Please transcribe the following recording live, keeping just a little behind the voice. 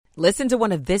Listen to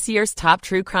one of this year's top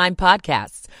true crime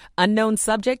podcasts. Unknown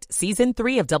Subject, Season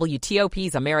 3 of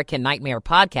WTOP's American Nightmare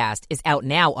podcast is out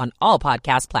now on all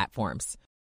podcast platforms.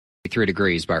 3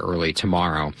 degrees by early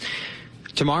tomorrow.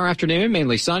 Tomorrow afternoon,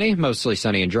 mainly sunny, mostly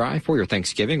sunny and dry for your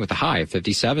Thanksgiving with a high of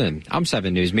 57. I'm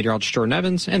 7 News meteorologist Jordan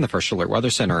Evans in the First Alert Weather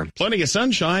Center. Plenty of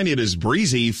sunshine. It is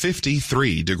breezy,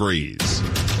 53 degrees.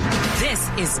 This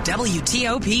is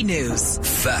WTOP News.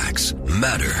 Facts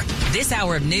matter. This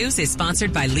hour of news is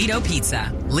sponsored by Lido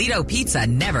Pizza. Lido Pizza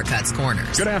never cuts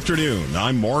corners. Good afternoon.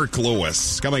 I'm Mark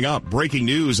Lewis. Coming up, breaking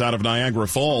news out of Niagara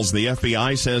Falls. The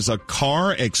FBI says a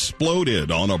car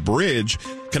exploded on a bridge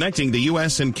connecting the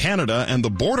U.S. and Canada, and the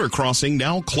border crossing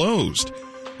now closed.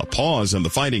 A pause in the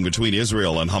fighting between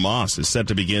Israel and Hamas is set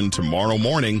to begin tomorrow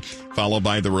morning, followed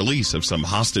by the release of some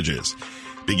hostages.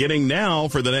 Beginning now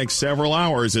for the next several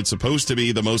hours, it's supposed to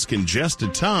be the most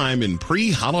congested time in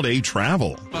pre-holiday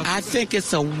travel. I think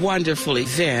it's a wonderful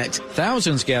event.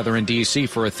 Thousands gather in D.C.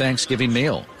 for a Thanksgiving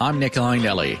meal. I'm Nick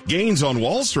Einelli. Gains on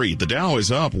Wall Street. The Dow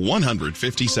is up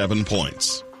 157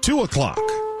 points. 2 o'clock.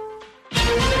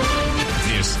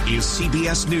 This is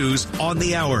CBS News on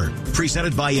the Hour,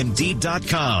 presented by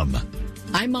Indeed.com.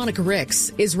 I'm Monica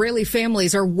Ricks. Israeli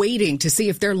families are waiting to see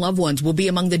if their loved ones will be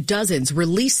among the dozens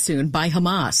released soon by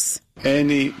Hamas.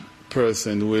 Any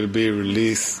person will be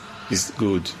released is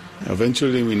good.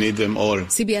 Eventually, we need them all.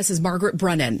 CBS's Margaret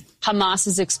Brennan. Hamas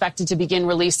is expected to begin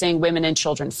releasing women and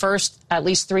children first. At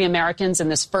least 3 Americans in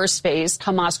this first phase.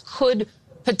 Hamas could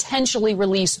potentially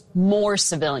release more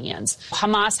civilians.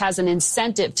 Hamas has an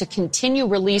incentive to continue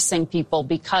releasing people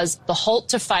because the halt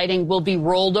to fighting will be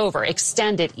rolled over,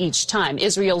 extended each time.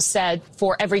 Israel said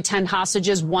for every 10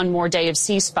 hostages, 1 more day of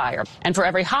ceasefire. And for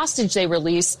every hostage they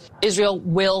release, Israel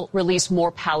will release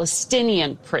more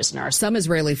Palestinian prisoners. Some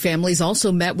Israeli families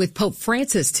also met with Pope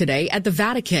Francis today at the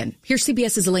Vatican. Here's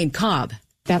CBS's Elaine Cobb.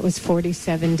 That was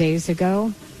 47 days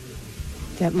ago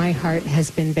that my heart has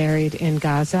been buried in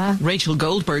Gaza. Rachel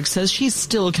Goldberg says she's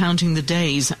still counting the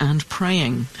days and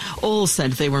praying. All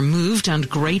said they were moved and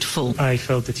grateful. I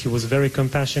felt that he was very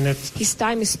compassionate. His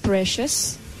time is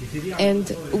precious,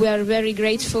 and we are very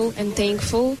grateful and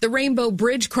thankful. The Rainbow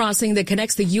Bridge crossing that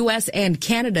connects the U.S. and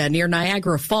Canada near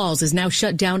Niagara Falls is now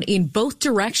shut down in both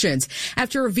directions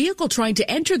after a vehicle trying to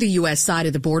enter the U.S. side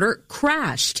of the border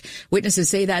crashed. Witnesses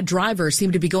say that driver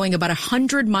seemed to be going about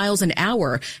 100 miles an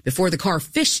hour before the car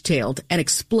fishtailed and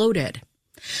exploded.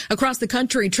 Across the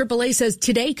country, AAA says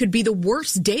today could be the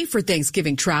worst day for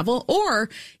Thanksgiving travel, or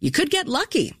you could get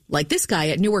lucky, like this guy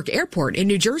at Newark Airport in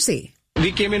New Jersey.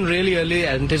 We came in really early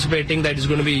anticipating that it's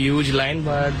going to be a huge line,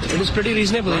 but it was pretty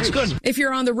reasonable. It's good. If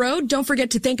you're on the road, don't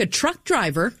forget to thank a truck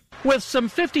driver. With some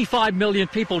 55 million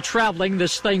people traveling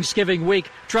this Thanksgiving week,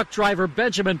 truck driver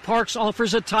Benjamin Parks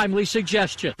offers a timely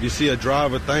suggestion. You see a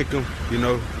driver, thank them. You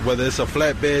know, whether it's a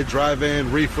flatbed,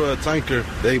 drive-in, reefer, tanker,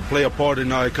 they play a part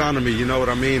in our economy. You know what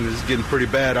I mean? It's getting pretty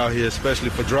bad out here,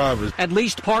 especially for drivers. At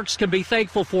least Parks can be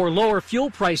thankful for lower fuel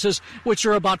prices, which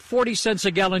are about 40 cents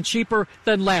a gallon cheaper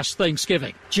than last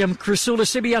Thanksgiving. Jim Krasula,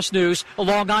 CBS News,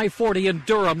 along I-40 in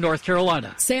Durham, North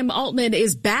Carolina. Sam Altman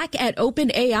is back at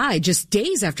OpenAI just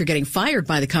days after getting fired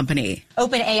by the company.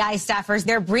 OpenAI staffers,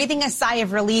 they're breathing a sigh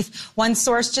of relief. One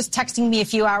source just texting me a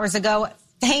few hours ago,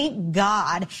 thank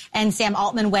God. And Sam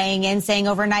Altman weighing in, saying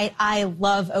overnight, I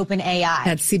love OpenAI.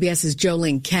 That's CBS's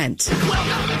Jolene Kent.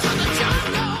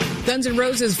 Guns N'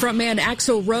 Roses frontman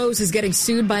Axl Rose is getting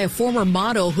sued by a former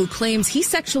model who claims he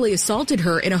sexually assaulted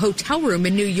her in a hotel room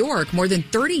in New York more than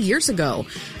 30 years ago.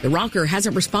 The rocker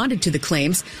hasn't responded to the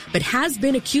claims, but has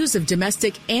been accused of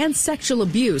domestic and sexual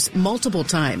abuse multiple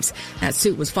times. That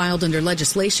suit was filed under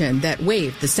legislation that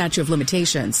waived the statute of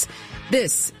limitations.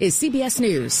 This is CBS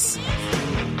News.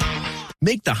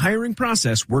 Make the hiring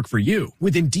process work for you.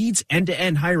 With Indeed's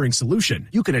end-to-end hiring solution,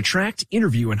 you can attract,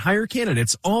 interview, and hire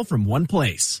candidates all from one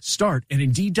place. Start at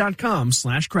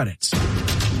Indeed.com/credits.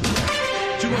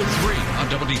 2:03 on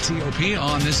WTOP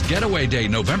on this getaway day,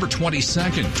 November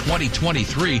 22nd,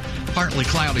 2023. Partly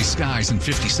cloudy skies and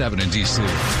 57 in D.C.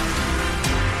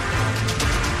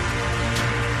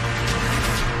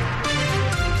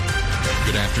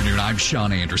 Good afternoon. I'm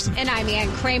Sean Anderson. And I'm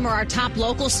Ann Kramer. Our top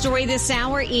local story this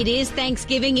hour. It is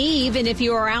Thanksgiving Eve. And if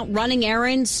you are out running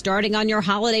errands, starting on your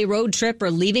holiday road trip, or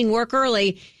leaving work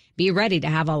early, be ready to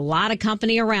have a lot of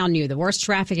company around you. The worst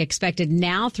traffic expected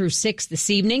now through 6 this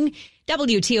evening.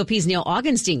 WTOP's Neil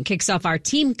Augenstein kicks off our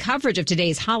team coverage of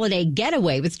today's holiday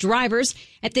getaway with drivers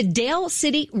at the Dale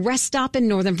City Rest Stop in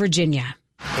Northern Virginia.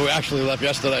 We actually left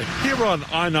yesterday. Here on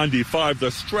I-95,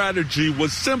 the strategy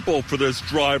was simple for this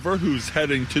driver who's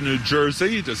heading to New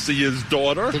Jersey to see his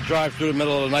daughter. To drive through the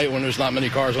middle of the night when there's not many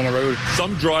cars on the road.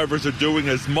 Some drivers are doing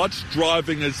as much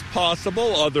driving as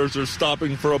possible. Others are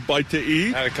stopping for a bite to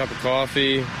eat. Had a cup of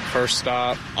coffee, first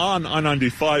stop. On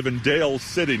I-95 in Dale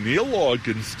City, Neil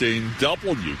Augenstein,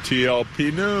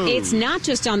 WTOP News. It's not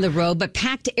just on the road, but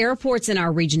packed airports in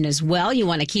our region as well. You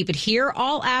want to keep it here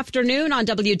all afternoon on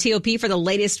WTOP for the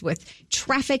latest with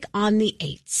traffic on the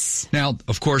 8s. Now,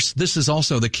 of course, this is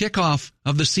also the kickoff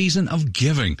of the season of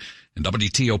giving. And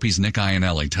WTOP's Nick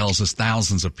Iannelli tells us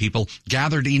thousands of people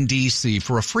gathered in D.C.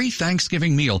 for a free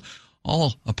Thanksgiving meal,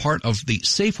 all a part of the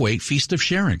Safeway Feast of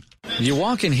Sharing. You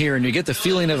walk in here and you get the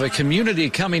feeling of a community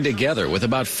coming together with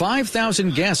about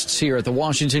 5,000 guests here at the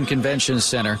Washington Convention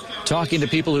Center. Talking to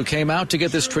people who came out to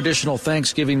get this traditional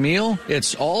Thanksgiving meal,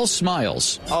 it's all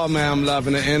smiles. Oh, man, I'm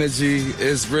loving the energy.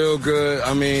 It's real good.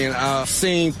 I mean, I've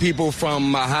seen people from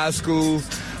my high school.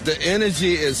 The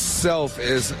energy itself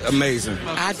is amazing.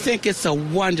 I think it's a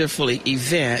wonderful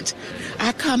event.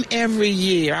 I come every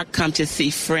year. I come to see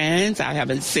friends I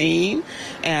haven't seen,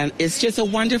 and it's just a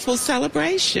wonderful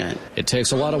celebration. It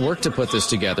takes a lot of work to put this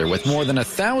together, with more than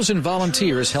 1,000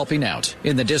 volunteers helping out.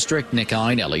 In the district, Nick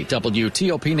Iannelli,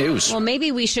 WTOP News. Well,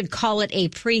 maybe we should call it a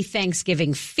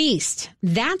pre-Thanksgiving feast.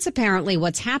 That's apparently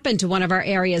what's happened to one of our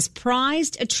area's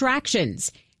prized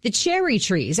attractions, the cherry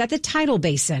trees at the tidal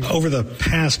basin. Over the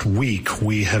past week,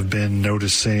 we have been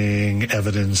noticing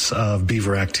evidence of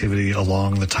beaver activity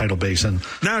along the tidal basin.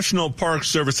 National Park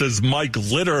Service's Mike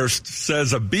Litterst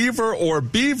says a beaver or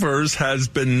beavers has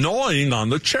been gnawing on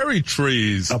the cherry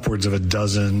trees. Upwards of a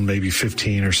dozen, maybe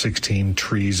 15 or 16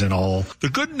 trees in all. The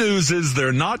good news is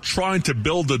they're not trying to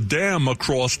build a dam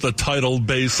across the tidal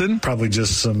basin. Probably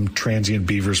just some transient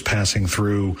beavers passing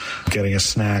through, getting a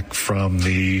snack from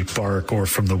the bark or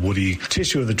from the woody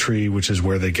tissue of the tree, which is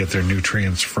where they get their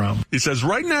nutrients from. He says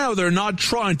right now they're not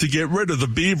trying to get rid of the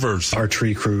beavers. Our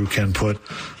tree crew can put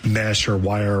mesh or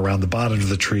wire around the bottom of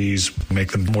the trees,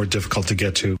 make them more difficult to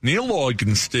get to. Neil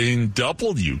Augenstein,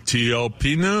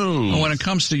 WTOP News. When it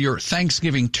comes to your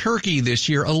Thanksgiving turkey this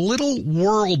year, a little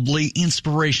worldly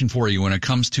inspiration for you when it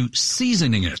comes to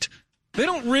seasoning it. They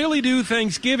don't really do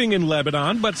Thanksgiving in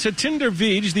Lebanon, but Satinder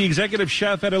Vij, the executive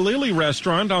chef at a Lily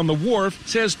restaurant on the wharf,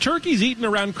 says turkey's eaten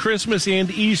around Christmas and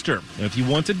Easter. And if you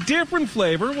want a different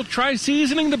flavor, well, try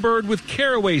seasoning the bird with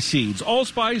caraway seeds,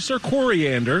 allspice, or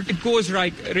coriander. It goes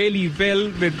really well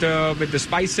with the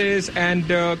spices, and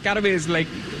caraway is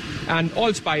and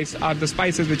allspice are the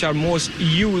spices which are most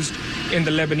used in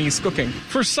the Lebanese cooking.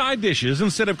 For side dishes,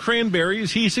 instead of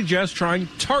cranberries, he suggests trying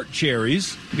tart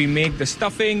cherries. We make the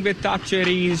stuffing with tart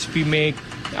cherries. We make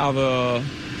our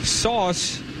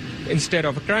sauce. Instead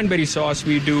of a cranberry sauce,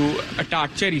 we do a tart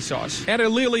cherry sauce. At a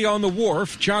Lily on the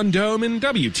Wharf, John Doman,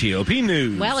 WTOP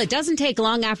News. Well, it doesn't take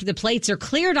long after the plates are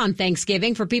cleared on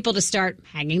Thanksgiving for people to start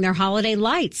hanging their holiday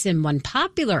lights. And one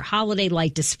popular holiday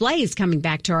light display is coming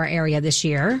back to our area this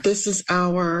year. This is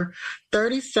our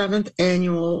 37th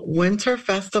annual Winter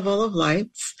Festival of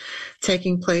Lights,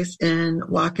 taking place in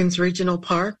Watkins Regional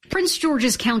Park. Prince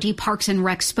George's County Parks and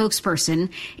Rec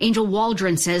spokesperson Angel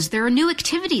Waldron says there are new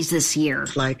activities this year,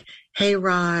 like hay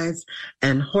rides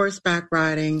and horseback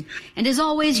riding. And as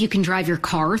always, you can drive your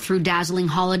car through dazzling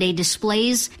holiday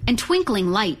displays and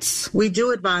twinkling lights. We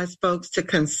do advise folks to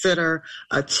consider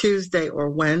a Tuesday or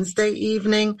Wednesday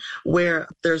evening where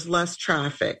there's less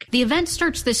traffic. The event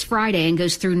starts this Friday and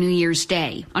goes through New Year's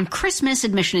Day. On Christmas,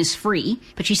 admission is free,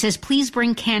 but she says please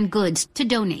bring canned goods to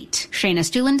donate. Shayna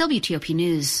Stulin, WTOP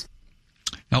News.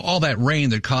 Now, all that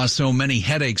rain that caused so many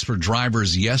headaches for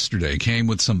drivers yesterday came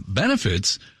with some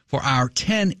benefits for our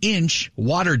 10-inch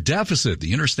water deficit.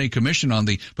 The Interstate Commission on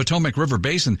the Potomac River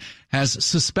Basin has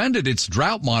suspended its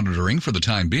drought monitoring for the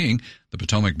time being. The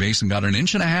Potomac Basin got 1.5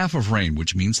 inches of rain,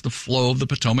 which means the flow of the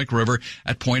Potomac River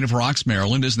at Point of Rocks,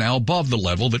 Maryland, is now above the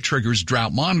level that triggers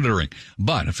drought monitoring.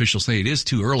 But officials say it is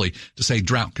too early to say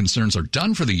drought concerns are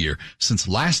done for the year, since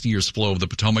last year's flow of the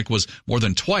Potomac was more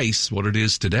than twice what it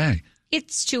is today.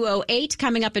 It's 2:08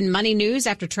 coming up in Money News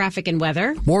after traffic and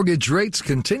weather. Mortgage rates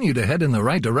continue to head in the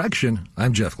right direction.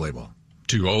 I'm Jeff Glable.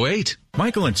 2:08.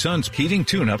 Michael & Son's heating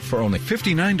tune-up for only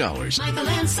 $59.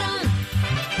 Michael & Son.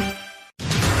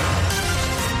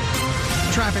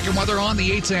 Traffic and weather on the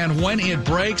 8s and when it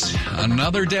breaks.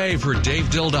 Another day for Dave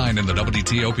Dildine in the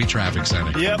WTOP Traffic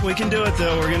Center. Yep, we can do it,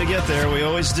 though. We're going to get there. We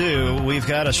always do. We've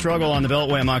got a struggle on the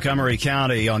Beltway in Montgomery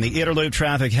County. On the Interloop,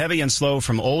 traffic heavy and slow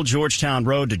from Old Georgetown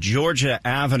Road to Georgia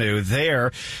Avenue.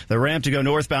 There, the ramp to go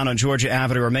northbound on Georgia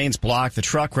Avenue remains blocked. The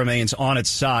truck remains on its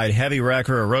side. Heavy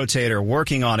wrecker, a rotator,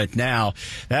 working on it now.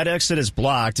 That exit is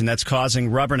blocked, and that's causing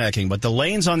rubbernecking. But the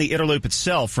lanes on the Interloop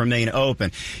itself remain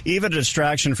open. Even a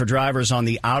distraction for drivers on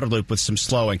the outer loop with some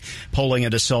slowing, pulling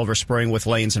into Silver Spring with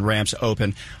lanes and ramps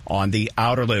open on the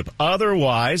outer loop.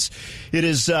 Otherwise, it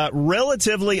is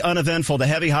relatively uneventful. The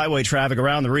heavy highway traffic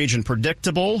around the region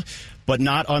predictable, but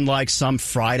not unlike some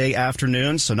Friday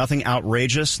afternoons. So nothing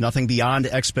outrageous, nothing beyond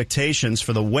expectations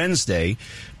for the Wednesday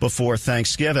before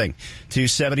Thanksgiving.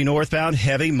 270 northbound,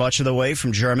 heavy much of the way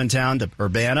from Germantown to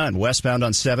Urbana and westbound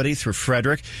on 70 through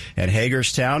Frederick and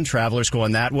Hagerstown. Travelers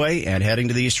going that way and heading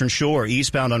to the Eastern Shore.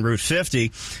 Eastbound on Route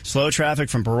 50, slow traffic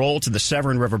from Parole to the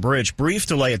Severn River Bridge. Brief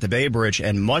delay at the Bay Bridge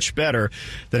and much better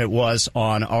than it was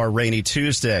on our rainy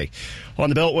Tuesday. On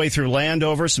the Beltway through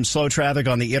Landover, some slow traffic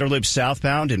on the Interloop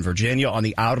southbound in Virginia on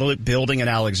the outer loop building in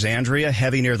Alexandria,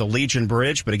 heavy near the Legion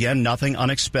Bridge, but again, nothing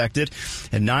unexpected.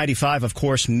 And 95, of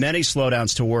course, many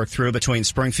slowdowns to work through between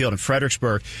Springfield and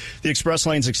Fredericksburg. The express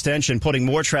lanes extension putting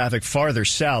more traffic farther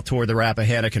south toward the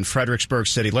Rappahannock and Fredericksburg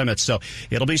city limits. So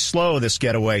it'll be slow, this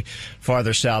getaway,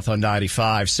 farther south on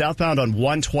 95. Southbound on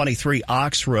 123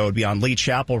 Ox Road beyond Lee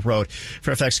Chapel Road.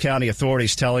 Fairfax County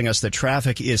authorities telling us that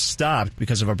traffic is stopped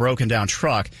because of a broken down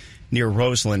truck near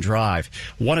Roseland Drive.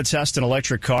 Want to test an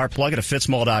electric car? Plug it at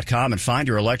fitzmall.com and find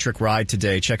your electric ride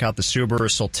today. Check out the Subaru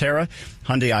Solterra,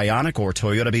 Hyundai Ioniq, or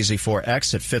Toyota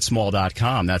BZ4X at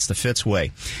fitzmall.com. That's the Fitz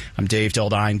way. I'm Dave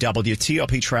Dildine,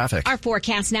 WTOP Traffic. Our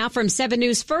forecast now from 7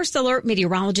 News First Alert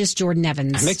meteorologist Jordan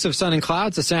Evans. A mix of sun and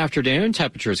clouds this afternoon.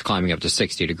 Temperatures climbing up to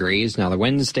 60 degrees. Now the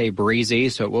winds stay breezy,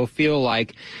 so it will feel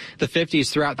like the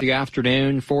 50s throughout the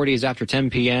afternoon, 40s after 10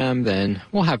 p.m. Then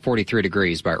we'll have 43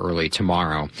 degrees by early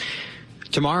tomorrow.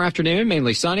 Tomorrow afternoon,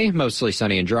 mainly sunny, mostly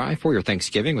sunny and dry for your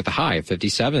Thanksgiving with a high of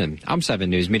 57. I'm 7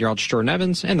 News meteorologist Jordan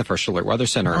Evans in the First Alert Weather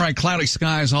Center. All right, cloudy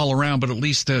skies all around, but at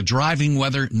least driving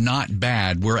weather not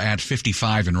bad. We're at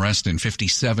 55 in Reston,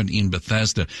 57 in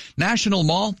Bethesda. National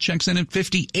Mall checks in at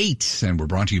 58, and we're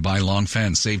brought to you by Long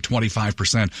Fence. Save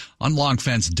 25% on Long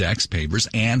Fence decks, pavers,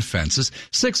 and fences.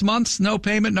 6 months, no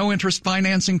payment, no interest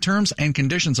financing terms and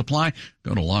conditions apply.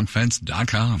 Go to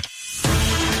longfence.com.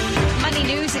 Money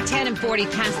news at 10 and 40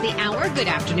 past the hour. Good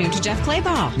afternoon to Jeff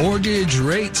Claybaugh. Mortgage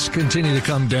rates continue to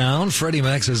come down. Freddie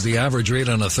Mac says the average rate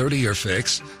on a 30-year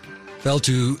fix fell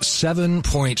to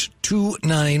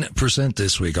 7.29%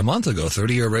 this week. A month ago,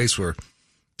 30-year rates were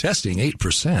testing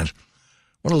 8%.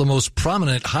 One of the most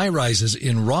prominent high-rises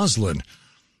in Roslyn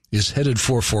is headed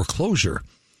for foreclosure.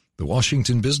 The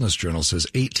Washington Business Journal says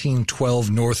 1812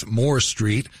 North Moore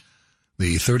Street,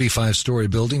 the 35-story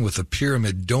building with a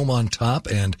pyramid dome on top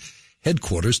and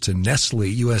headquarters to Nestle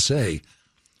USA,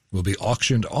 will be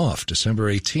auctioned off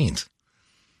December 18th.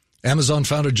 Amazon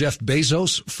founder Jeff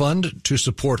Bezos' fund to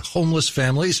support homeless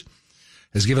families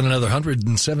has given another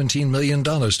 $117 million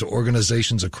to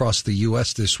organizations across the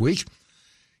U.S. this week.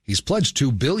 He's pledged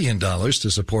 $2 billion to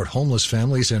support homeless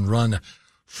families and run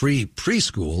free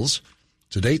preschools.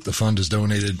 To date, the fund has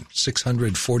donated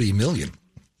 $640 million.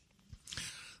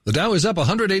 The Dow is up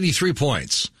 183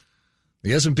 points.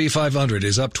 The S&P 500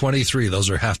 is up 23. Those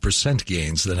are 0.5%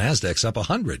 gains. The Nasdaq's up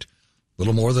 100, a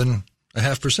little more than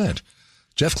 0.5%.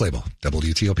 Jeff Claybaugh,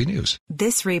 WTOP News.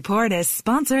 This report is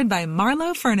sponsored by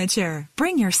Marlowe Furniture.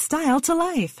 Bring your style to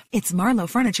life. It's Marlowe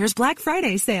Furniture's Black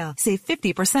Friday sale. Save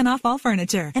 50% off all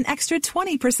furniture. An extra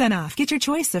 20% off. Get your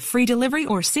choice of free delivery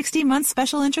or 60-month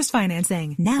special interest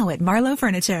financing. Now at Marlowe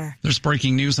Furniture. There's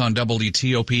breaking news on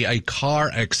WTOP. A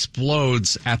car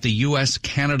explodes at the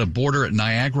U.S.-Canada border at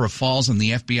Niagara Falls, and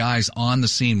the FBI's on the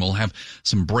scene. We'll have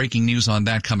some breaking news on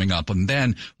that coming up. And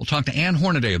then we'll talk to Ann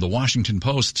Hornaday of the Washington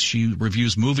Post. She reviews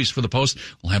movies for the Post.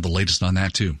 We'll have the latest on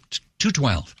that, too.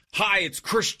 212. Hi, it's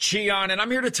Chris Cheon, and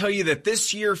I'm here to tell you that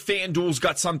this year FanDuel's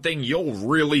got something you'll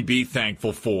really be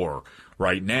thankful for.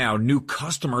 Right now, new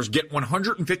customers get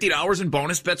 $150 in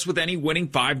bonus bets with any winning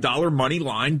 $5 money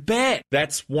line bet.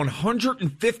 That's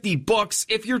 $150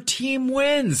 if your team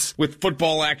wins. With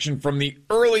football action from the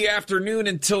early afternoon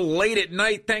until late at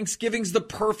night, Thanksgiving's the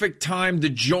perfect time to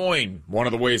join. One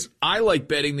of the ways I like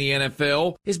betting the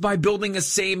NFL is by building a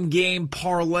same-game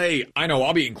parlay. I know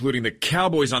I'll be including the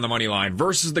Cowboys on the money line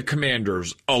versus the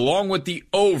Commanders, along with the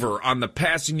over on the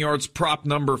passing yards prop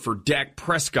number for Dak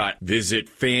Prescott. Visit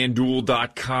FanDuel.com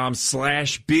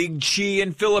FanDuel.com/Big Chi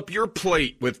and fill up your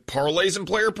plate with parlays and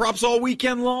player props all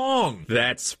weekend long.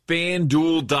 That's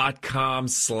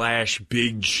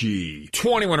FanDuel.com/Big Chi.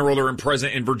 21 or older and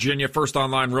present in Virginia. First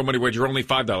online real money wager only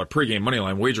 $5 pregame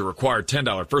moneyline wager required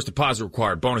 $10. First deposit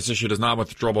required. Bonus issued as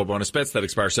non-withdrawable bonus bets that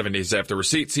expire 7 days after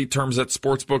receipt. See terms at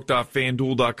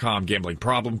sportsbook.fanduel.com. Gambling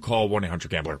problem? Call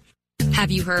 1-800-GAMBLER.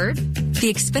 Have you heard?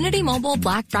 The Xfinity Mobile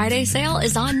Black Friday sale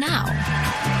is on now.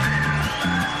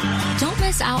 Don't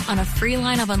miss out on a free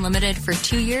line of unlimited for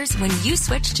 2 years when you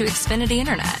switch to Xfinity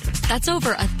Internet. That's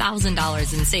over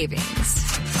 $1,000 in savings.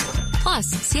 Plus,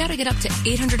 see how to get up to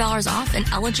 $800 off an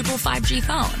eligible 5G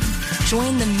phone.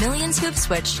 Join the millions who have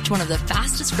switched to one of the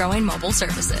fastest growing mobile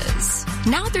services.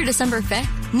 Now through December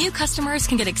 5th, new customers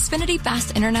can get Xfinity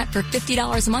Fast Internet for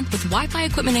 $50 a month with Wi-Fi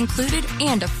equipment included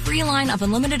and a free line of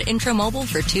unlimited intro mobile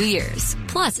for 2 years.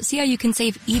 Plus, see how you can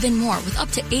save even more with up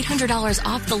to $800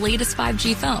 off the latest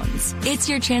 5G phones. It's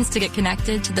your chance to get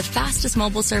connected to the fastest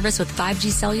mobile service with 5G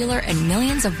cellular and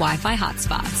millions of Wi-Fi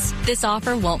hotspots. This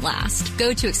offer won't last.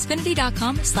 Go to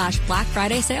Xfinity.com/Black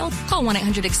Friday sale, call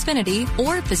 1-800-XFINITY,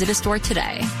 or visit a store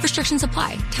today. Restrictions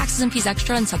apply. Taxes and fees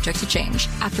extra and subject to change.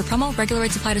 After promo, regular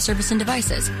rates apply to service and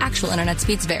devices. Actual internet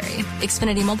speeds vary.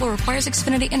 Xfinity Mobile requires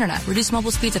Xfinity Internet. Reduced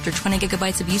mobile speeds after 20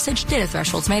 gigabytes of usage. Data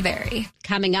thresholds may vary.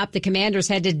 Coming up, the Commanders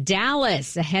head to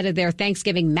Dallas ahead of their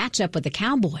Thanksgiving matchup with the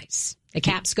Cowboys. The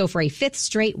Caps go for a 5th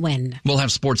straight win. We'll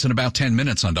have sports in about 10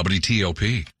 minutes on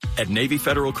WTOP. At Navy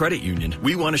Federal Credit Union,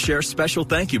 we want to share special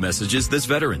thank you messages this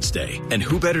Veterans Day. And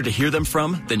who better to hear them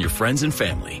from than your friends and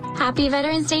family? Happy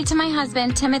Veterans Day to my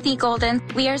husband, Timothy Golden.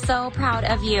 We are so proud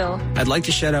of you. I'd like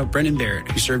to shout out Brendan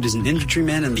Barrett, who served as an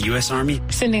infantryman in the U.S. Army.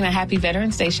 Sending a happy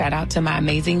Veterans Day shout out to my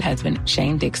amazing husband,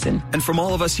 Shane Dixon. And from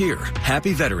all of us here,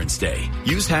 happy Veterans Day.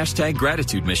 Use hashtag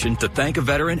Gratitude Mission to thank a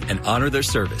veteran and honor their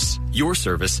service. Your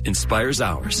service inspires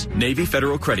ours. Navy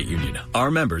Federal Credit Union.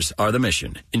 Our members are the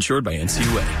mission. Insured by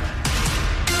NCUA.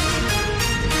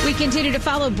 We continue to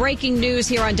follow breaking news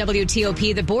here on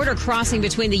WTOP. The border crossing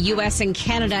between the U.S. and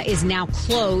Canada is now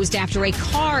closed after a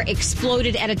car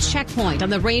exploded at a checkpoint on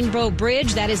the Rainbow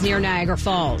Bridge that is near Niagara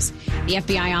Falls. The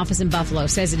FBI office in Buffalo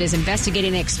says it is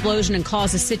investigating the explosion and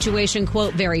calls the situation,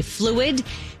 quote, very fluid.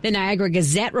 The Niagara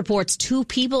Gazette reports 2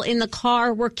 people in the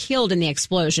car were killed in the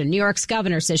explosion. New York's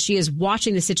governor says she is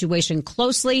watching the situation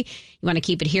closely. You want to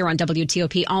keep it here on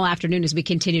WTOP all afternoon as we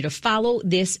continue to follow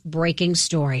this breaking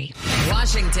story.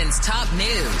 Washington's top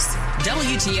news,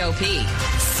 WTOP.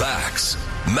 Facts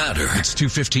matter. It's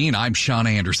 2:15. I'm Sean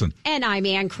Anderson. And I'm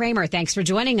Ann Kramer. Thanks for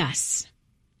joining us.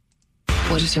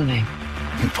 What is your name?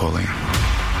 Napoleon.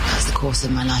 Has the course of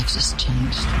my life just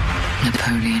changed?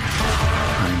 Napoleon.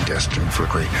 I'm destined for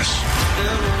greatness.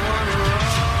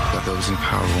 But those in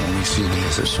power will only see me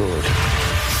as a sword.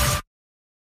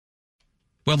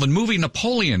 Well, the movie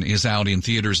Napoleon is out in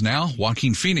theaters now.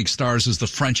 Joaquin Phoenix stars as the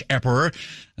French Emperor,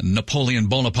 Napoleon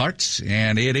Bonaparte,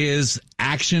 and it is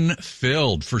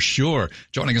action-filled for sure.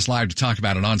 Joining us live to talk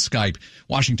about it on Skype,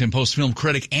 Washington Post film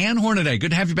critic Ann Hornaday.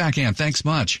 Good to have you back, Ann. Thanks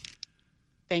much.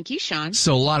 Thank you, Sean.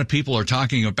 So a lot of people are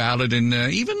talking about it, and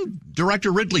even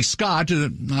director Ridley Scott,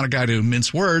 not a guy to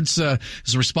mince words,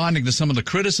 is responding to some of the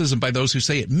criticism by those who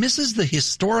say it misses the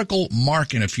historical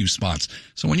mark in a few spots.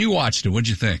 So when you watched it, what'd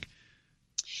you think?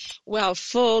 Well,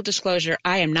 full disclosure,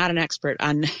 I am not an expert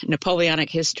on Napoleonic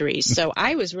history, so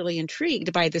I was really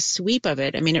intrigued by the sweep of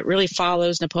it. I mean, it really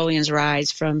follows Napoleon's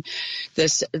rise from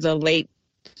the late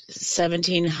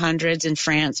 1700s in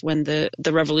France when the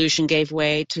revolution gave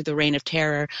way to the Reign of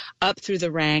Terror, up through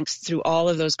the ranks, through all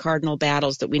of those cardinal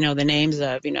battles that we know the names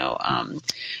of,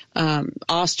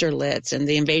 Austerlitz and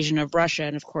the invasion of Russia,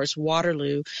 and of course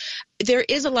Waterloo. There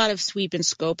is a lot of sweep and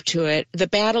scope to it. The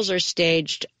battles are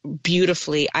staged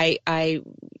beautifully. I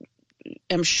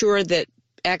am sure that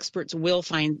experts will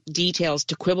find details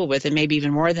to quibble with, and maybe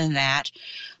even more than that.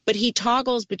 But he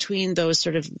toggles between those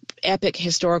sort of epic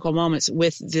historical moments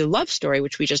with the love story,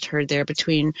 which we just heard there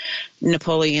between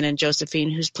Napoleon and Josephine,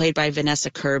 who's played by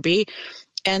Vanessa Kirby.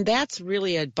 And that's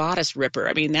really a bodice ripper.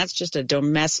 I mean, that's just a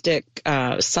domestic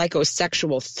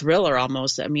psychosexual thriller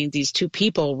almost. I mean, these two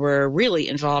people were really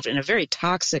involved in a very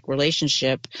toxic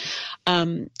relationship.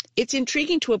 It's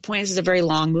intriguing to a point. This is a very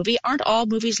long movie. Aren't all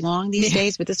movies long these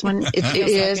days? But this one, it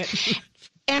is.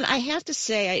 And I have to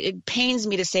say, it pains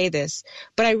me to say this,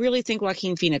 but I really think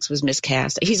Joaquin Phoenix was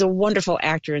miscast. He's a wonderful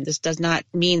actor, and this does not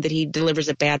mean that he delivers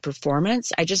a bad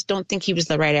performance. I just don't think he was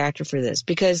the right actor for this,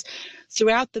 because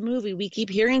throughout the movie, we keep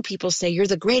hearing people say, you're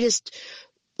the greatest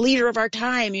leader of our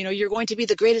time. You're going to be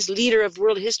the greatest leader of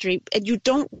world history. And you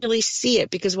don't really see it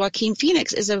because Joaquin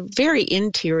Phoenix is a very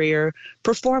interior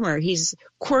performer. He's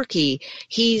quirky.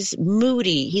 He's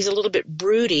moody. He's a little bit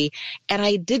broody. And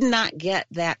I did not get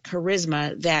that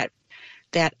charisma, that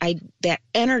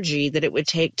energy that it would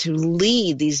take to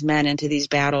lead these men into these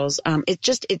battles. It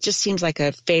just seems like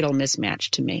a fatal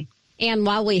mismatch to me. And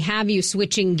while we have you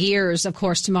switching gears, of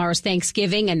course, tomorrow's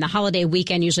Thanksgiving and the holiday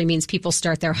weekend usually means people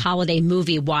start their holiday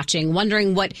movie watching.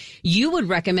 Wondering what you would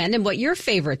recommend and what your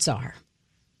favorites are.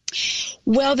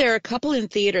 Well, there are a couple in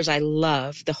theaters I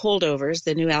love. The Holdovers,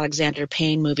 the new Alexander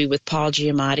Payne movie with Paul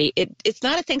Giamatti. It's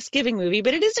not a Thanksgiving movie,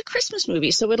 but it is a Christmas movie,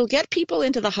 so it'll get people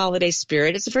into the holiday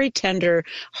spirit. It's a very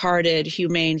tender-hearted,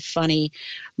 humane, funny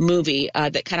movie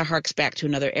that kind of harks back to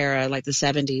another era like the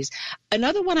 70s.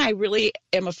 Another one I really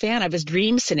am a fan of is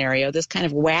Dream Scenario, this kind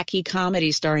of wacky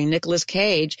comedy starring Nicolas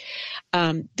Cage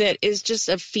that is just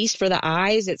a feast for the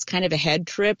eyes. It's kind of a head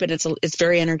trip, and it's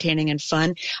very entertaining and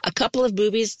fun. A couple of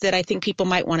movies that I think people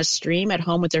might want to stream at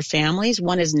home with their families.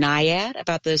 One is Naiad,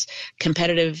 about this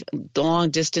competitive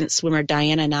long-distance swimmer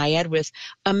Diana Naiad, with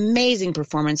amazing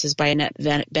performances by Annette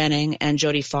Bening and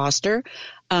Jodie Foster.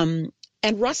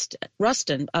 And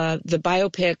Rustin, the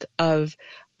biopic of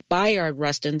Bayard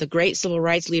Rustin, the great civil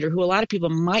rights leader who a lot of people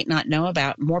might not know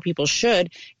about. More people should.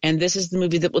 And this is the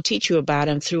movie that will teach you about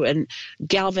him through a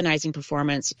galvanizing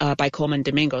performance by Coleman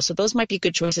Domingo. So those might be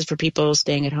good choices for people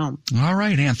staying at home. All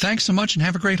right, Ann. Thanks so much and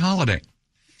have a great holiday.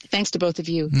 Thanks to both of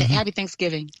you. Mm-hmm. Happy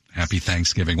Thanksgiving. Happy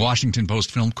Thanksgiving. Washington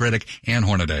Post film critic Ann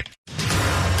Hornaday.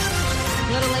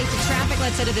 A little late to traffic.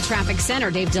 Let's head to the traffic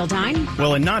center. Dave Dildine.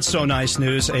 Well, in not so nice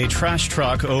news, a trash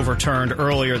truck overturned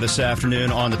earlier this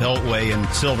afternoon on the Beltway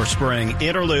in Silver Spring.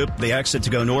 Interloop, the exit to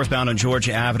go northbound on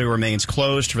Georgia Avenue, remains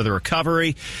closed for the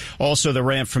recovery. Also, the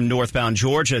ramp from northbound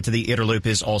Georgia to the Interloop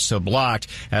is also blocked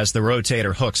as the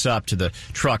rotator hooks up to the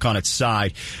truck on its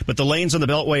side. But the lanes on the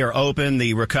Beltway are open.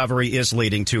 The recovery is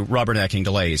leading to rubbernecking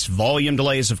delays. Volume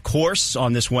delays, of course,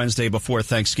 on this Wednesday before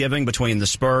Thanksgiving between the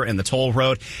Spur and the Toll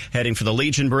Road, heading for the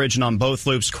Legion Bridge, and on both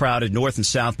loops crowded north and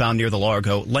southbound near the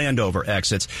Largo Landover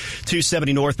exits.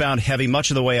 270 northbound heavy much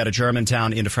of the way out of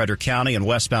Germantown into Frederick County, and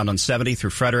westbound on 70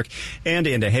 through Frederick and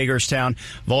into Hagerstown.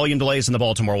 Volume delays in the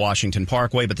Baltimore-Washington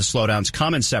Parkway, but the slowdowns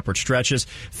come in separate stretches.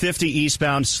 50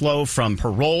 eastbound slow from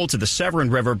Parole to the Severn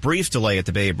River. Brief delay at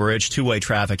the Bay Bridge. Two-way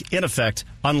traffic in effect,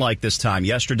 unlike this time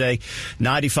yesterday.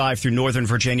 95 through Northern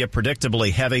Virginia,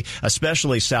 predictably heavy,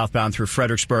 especially southbound through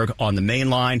Fredericksburg on the main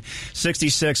line.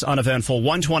 66 uneventful.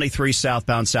 123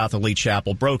 southbound south of Lee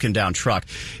Chapel. Broken down truck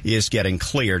is getting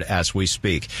cleared as we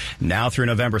speak. Now through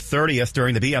November 30th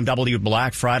during the BMW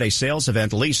Black Friday sales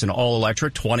event, lease an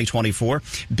all-electric 2024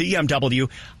 BMW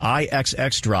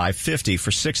iX Drive 50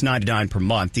 for $699 per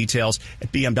month. Details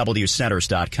at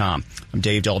bmwcenters.com. I'm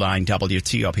Dave Dildine,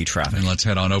 WTOP Traffic. And let's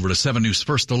head on over to 7 News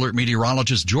First Alert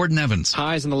meteorologist Jordan Evans.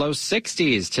 Highs in the low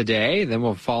 60s today. Then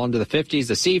we'll fall into the 50s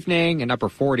this evening and upper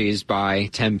 40s by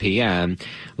 10 p.m.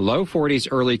 Low 40s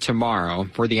early tomorrow.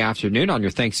 For the afternoon on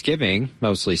your Thanksgiving,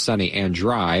 mostly sunny and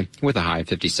dry with a high of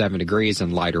 57 degrees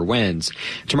and lighter winds.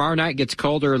 Tomorrow night gets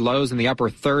colder, lows in the upper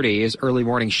 30s. Early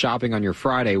morning shopping on your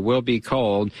Friday will be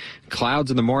cold.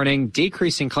 Clouds in the morning,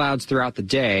 decreasing clouds throughout the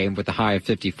day with a high of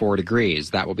 54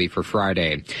 degrees. That will be for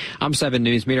Friday. I'm 7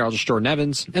 News meteorologist Jordan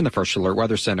Evans in the First Alert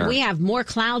Weather Center. We have more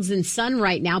clouds than sun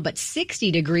right now, but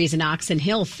 60 degrees in Oxon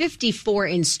Hill, 54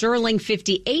 in Sterling,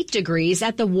 58 degrees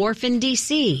at the Wharf in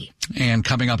D.C. And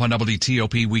coming up on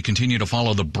WTOP, we continue to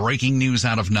follow the breaking news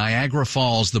out of Niagara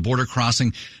Falls. The border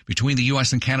crossing between the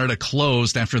U.S. and Canada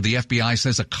closed after the FBI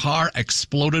says a car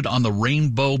exploded on the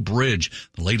Rainbow Bridge.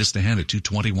 The latest ahead at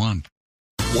 2:21.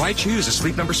 Why choose a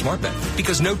Sleep Number smart bed?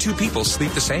 Because no two people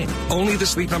sleep the same. Only the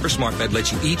Sleep Number smart bed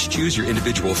lets you each choose your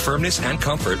individual firmness and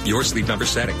comfort, your Sleep Number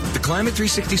setting. The Climate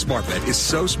 360 smart bed is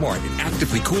so smart it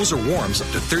actively cools or warms up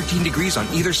to 13 degrees on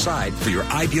either side for your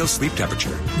ideal sleep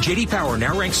temperature. J.D. Power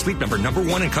now ranks Sleep Number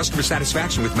 #1 in customer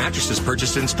satisfaction with mattresses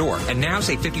purchased in store. And now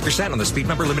save 50% on the Sleep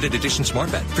Number limited edition smart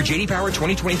bed. For J.D. Power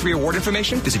 2023 award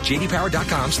information, visit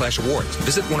jdpower.com/awards.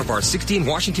 Visit one of our 16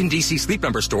 Washington, D.C. Sleep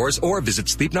Number stores or visit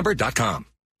sleepnumber.com.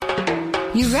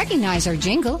 You recognize our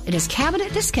jingle. It is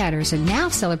Cabinet Discounters, and now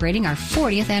celebrating our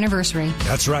 40th anniversary.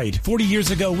 That's right. 40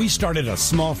 years ago, we started a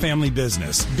small family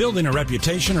business, building a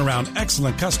reputation around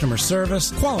excellent customer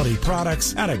service, quality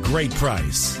products at a great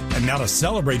price. And now to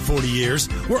celebrate 40 years,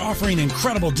 we're offering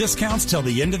incredible discounts till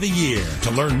the end of the year.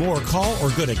 To learn more, call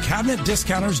or go to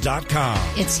CabinetDiscounters.com.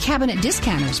 It's Cabinet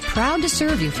Discounters, proud to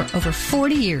serve you for over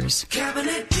 40 years.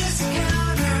 Cabinet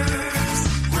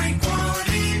Discounters. Great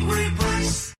quality, great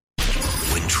price.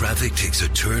 traffic takes a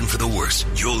turn for the worse,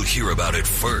 you'll hear about it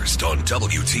first on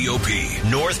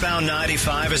WTOP. Northbound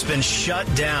 95 has been shut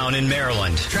down in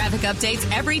Maryland. Traffic updates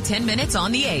every 10 minutes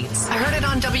on the 8s. I heard it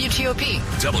on WTOP.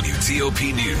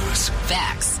 WTOP News.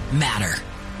 Facts matter.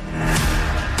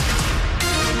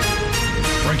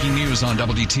 Breaking news on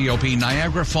WTOP.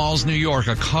 Niagara Falls, New York.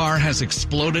 A car has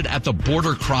exploded at the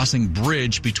border crossing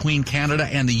bridge between Canada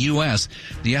and the U.S.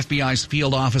 The FBI's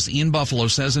field office in Buffalo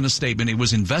says in a statement it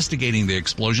was investigating the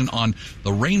explosion on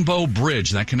the Rainbow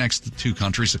Bridge that connects the two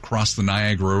countries across the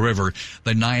Niagara River.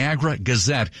 The Niagara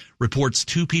Gazette reports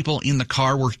 2 people in the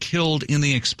car were killed in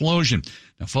the explosion.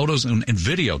 Now, photos and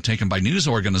video taken by news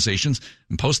organizations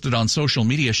and posted on social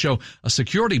media show a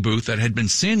security booth that had been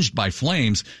singed by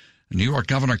flames. New York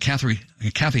Governor Kathy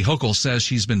Hochul says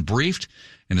she's been briefed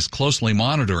and is closely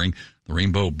monitoring. The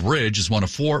Rainbow Bridge is one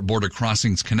of 4 border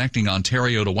crossings connecting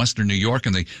Ontario to western New York,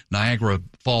 and the Niagara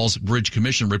Falls Bridge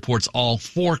Commission reports all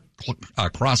 4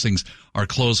 crossings are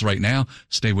closed right now.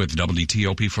 Stay with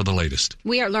WTOP for the latest.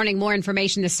 We are learning more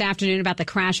information this afternoon about the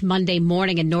crash Monday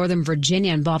morning in Northern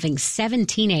Virginia involving 7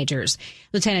 teenagers.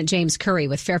 Lieutenant James Curry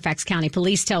with Fairfax County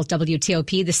Police tells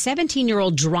WTOP the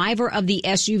 17-year-old driver of the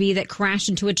SUV that crashed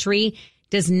into a tree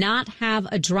does not have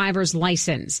a driver's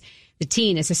license. The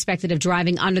teen is suspected of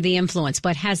driving under the influence,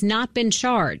 but has not been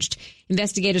charged.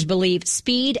 Investigators believe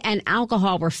speed and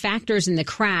alcohol were factors in the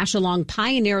crash along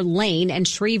Pioneer Lane and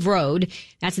Shreve Road.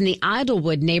 That's in the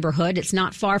Idlewood neighborhood. It's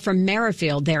not far from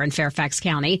Merrifield there in Fairfax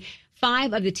County.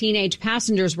 5 of the teenage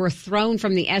passengers were thrown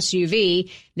from the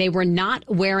SUV. They were not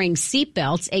wearing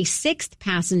seatbelts. A 6th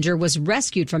passenger was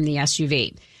rescued from the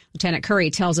SUV. Lieutenant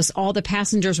Curry tells us all the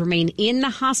passengers remain in the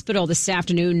hospital this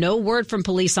afternoon. No word from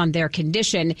police on their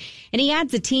condition. And he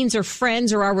adds the teens are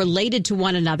friends or are related to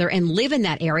one another and live in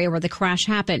that area where the crash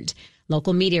happened.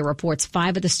 Local media reports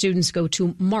 5 of the students go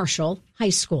to Marshall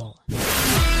High School.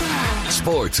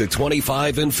 Sports at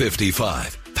 25 and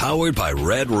 55. Powered by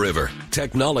Red River.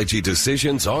 Technology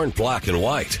decisions aren't black and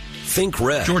white. Think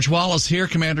red. George Wallace here.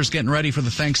 Commanders getting ready for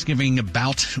the Thanksgiving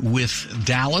bout with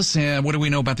Dallas. What do we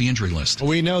know about the injury list?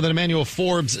 We know that Emmanuel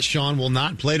Forbes, Sean, will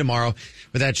not play tomorrow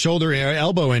with that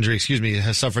elbow injury,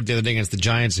 has suffered the other day against the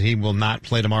Giants. He will not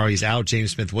play tomorrow. He's out.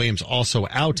 James Smith-Williams also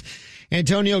out.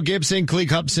 Antonio Gibson, Cleek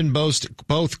Hubson,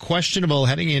 both questionable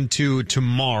heading into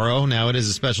tomorrow. Now, it is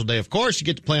a special day. Of course, you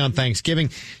get to play on Thanksgiving.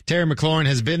 Terry McLaurin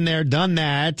has been there, done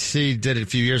that. He did it a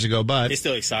few years ago, but it's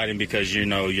still exciting because,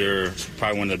 you're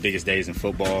probably one of the biggest days in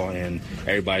football, and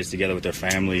everybody's together with their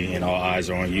family, and all eyes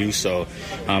are on you. So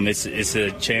it's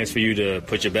a chance for you to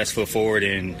put your best foot forward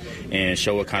and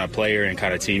show what kind of player and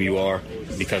kind of team you are,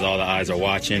 because all the eyes are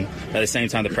watching. At the same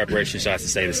time, the preparation shots to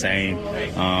stay the same.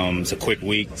 It's a quick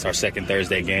week. It's our second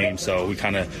Thursday game, so we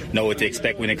kind of know what to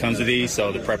expect when it comes to these.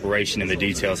 So the preparation and the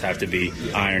details have to be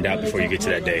ironed out before you get to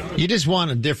that day. You just want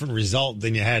a different result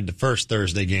than you had the first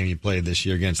Thursday game you played this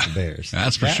year against the Bears.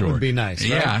 That's for sure. That would be nice,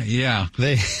 right? Yeah.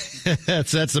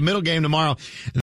 That's the middle game tomorrow.